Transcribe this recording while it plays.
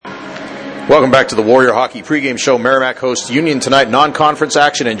Welcome back to the Warrior Hockey pregame show. Merrimack hosts Union tonight, non-conference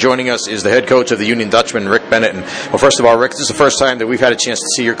action, and joining us is the head coach of the Union Dutchman, Rick Bennett. And, well, first of all, Rick, this is the first time that we've had a chance to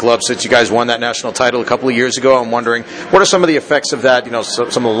see your club since you guys won that national title a couple of years ago. I'm wondering, what are some of the effects of that,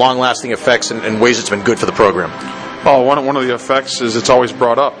 some of the long-lasting effects and ways it's been good for the program? Oh, one of the effects is it's always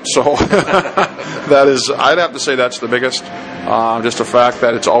brought up. So that is, I'd have to say that's the biggest. Just the fact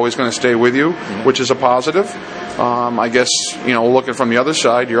that it's always going to stay with you, which is a positive. I guess, looking from the other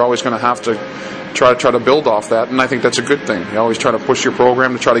side, you're always going to have to try to build off that, and I think that's a good thing. You always try to push your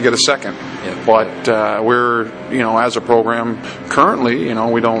program to try to get a second. Yeah. But we're, as a program currently,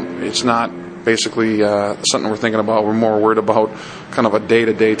 we don't. It's not basically something we're thinking about. We're more worried about kind of a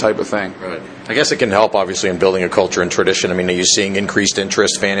day-to-day type of thing. Right. I guess it can help, obviously, in building a culture and tradition. I mean, are you seeing increased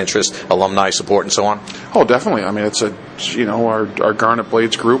interest, fan interest, alumni support, and so on? Oh, definitely. I mean, it's our Garnet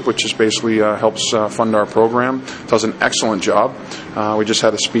Blades group, which is basically helps fund our program, does an excellent job. We just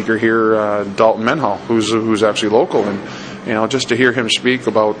had a speaker here, Dalton Menhall, who's actually local, and just to hear him speak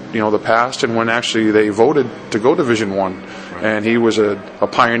about the past and when actually they voted to go Division I, and he was a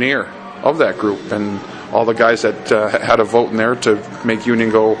pioneer of that group, and all the guys that had a vote in there to make Union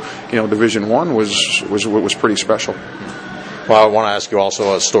go, Division I was pretty special. Well, I want to ask you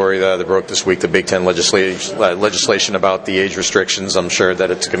also a story that broke this week, the Big Ten legislation about the age restrictions. I'm sure that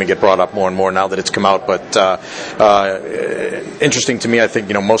it's going to get brought up more and more now that it's come out, but interesting to me. I think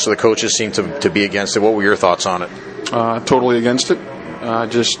most of the coaches seem to be against it. What were your thoughts on it? Totally against it.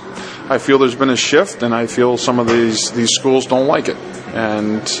 I feel there's been a shift, and I feel some of these schools don't like it.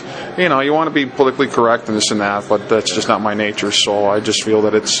 And, you want to be politically correct and this and that, but that's just not my nature. So I just feel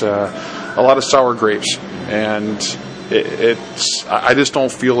that it's a lot of sour grapes. And I just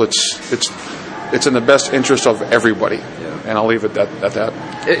don't feel it's in the best interest of everybody. And I'll leave it at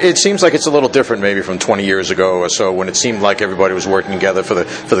that. It seems like it's a little different maybe from 20 years ago or so, when it seemed like everybody was working together for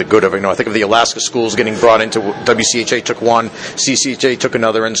the good of it. I think of the Alaska schools getting brought into WCHA took one, CCHA took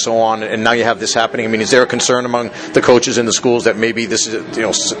another, and so on. And now you have this happening. I mean, is there a concern among the coaches in the schools that maybe this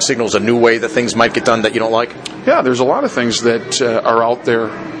is, signals a new way that things might get done that you don't like? Yeah, there's a lot of things that are out there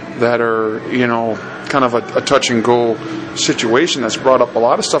that are kind of a touch and go situation that's brought up a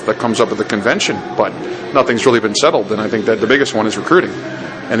lot of stuff that comes up at the convention, but nothing's really been settled. And I think that the biggest one is recruiting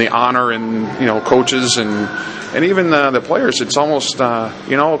and the honor and coaches and even the players. It's almost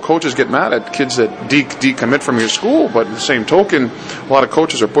coaches get mad at kids that decommit from your school, but at the same token, a lot of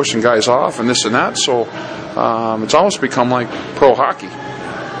coaches are pushing guys off and this and that. So it's almost become like pro hockey,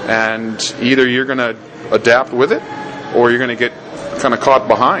 and either you're going to adapt with it or you're going to get kind of caught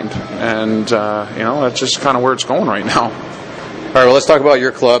behind, and that's just kind of where it's going right now. All right, well, let's talk about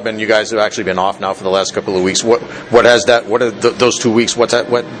your club, and you guys have actually been off now for the last couple of weeks. What are those 2 weeks? What's that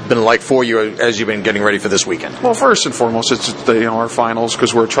been like for you as you've been getting ready for this weekend? Well, first and foremost, it's our finals,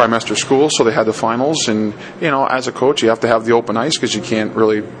 because we're a trimester school, so they had the finals, and as a coach, you have to have the open ice because you can't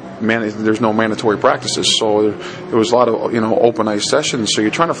really manage. There's no mandatory practices, so there was a lot of open ice sessions. So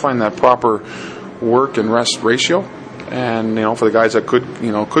you're trying to find that proper work and rest ratio. And for the guys that could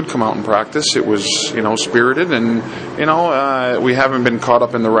come out and practice, it was spirited, and we haven't been caught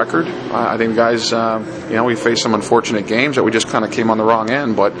up in the record. I think guys, we faced some unfortunate games that we just kind of came on the wrong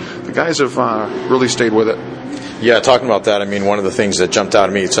end, but the guys have really stayed with it. Yeah, talking about that, I mean, one of the things that jumped out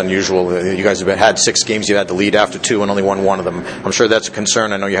at me, it's unusual. You guys have had 6 games. You had the lead after 2 and only won one of them. I'm sure that's a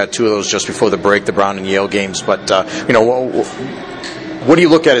concern. I know you had 2 of those just before the break, the Brown and Yale games, but what do you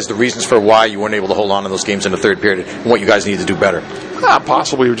look at as the reasons for why you weren't able to hold on to those games in the third period, and what you guys need to do better?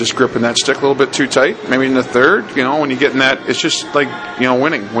 Possibly we're just gripping that stick a little bit too tight. Maybe in the third, when you get in that, it's just like,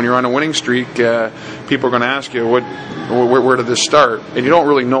 winning. When you're on a winning streak, people are going to ask you, where did this start? And you don't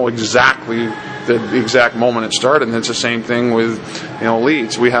really know exactly the exact moment it started. And it's the same thing with,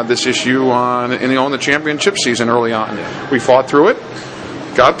 Leeds. We had this issue in the championship season early on. We fought through it,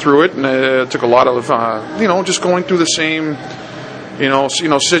 got through it, and it took a lot of, just going through the same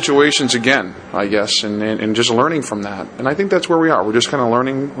situations again, I guess, and just learning from that. And I think that's where we are. We're just kind of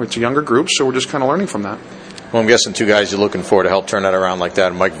learning. It's a younger group, so we're just kind of learning from that. Well, I'm guessing 2 guys you're looking for to help turn that around like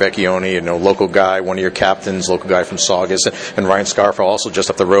that. Mike Vecchione, local guy, one of your captains, local guy from Saugus, and Ryan Scarfo, also just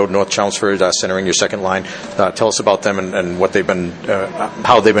up the road, North Chelmsford, centering your second line. Tell us about them and what they've been,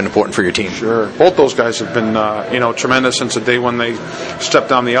 how they've been important for your team. Sure. Both those guys have been, tremendous since the day when they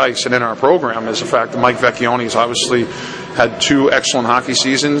stepped on the ice. And in our program is the fact that Mike Vecchione has obviously had 2 excellent hockey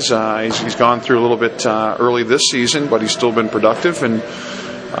seasons. He's gone through a little bit early this season, but he's still been productive. And,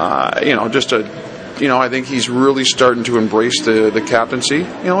 I think he's really starting to embrace the captaincy.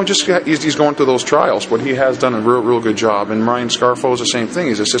 He's going through those trials, but he has done a real good job. And Ryan Scarfo is the same thing.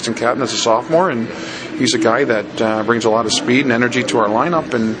 He's assistant captain as a sophomore, and he's a guy that brings a lot of speed and energy to our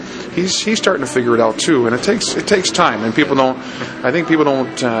lineup. And he's starting to figure it out too, and it takes time, and I think people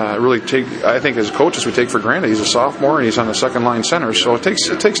don't really take. I think as coaches we take for granted he's a sophomore and he's on the second line center, so it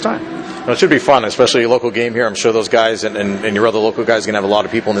takes time. Well, it should be fun, especially a local game here. I'm sure those guys and your other local guys are going to have a lot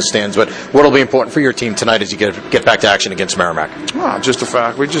of people in the stands. But what will be important for your team tonight as you get back to action against Merrimack? Well, just the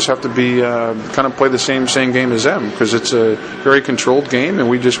fact we just have to be kind of play the same game as them, because it's a very controlled game, and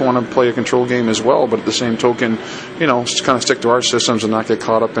we just want to play a controlled game as well. But at the same token, just kind of stick to our systems and not get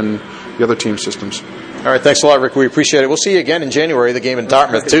caught up in the other team's systems. All right, thanks a lot, Rick. We appreciate it. We'll see you again in January, the game in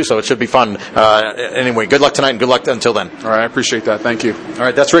Dartmouth, too, so it should be fun. Anyway, good luck tonight and good luck until then. All right, I appreciate that. Thank you. All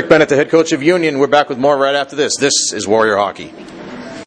right, that's Rick Bennett, the head coach of Union. We're back with more right after this. This is Warrior Hockey.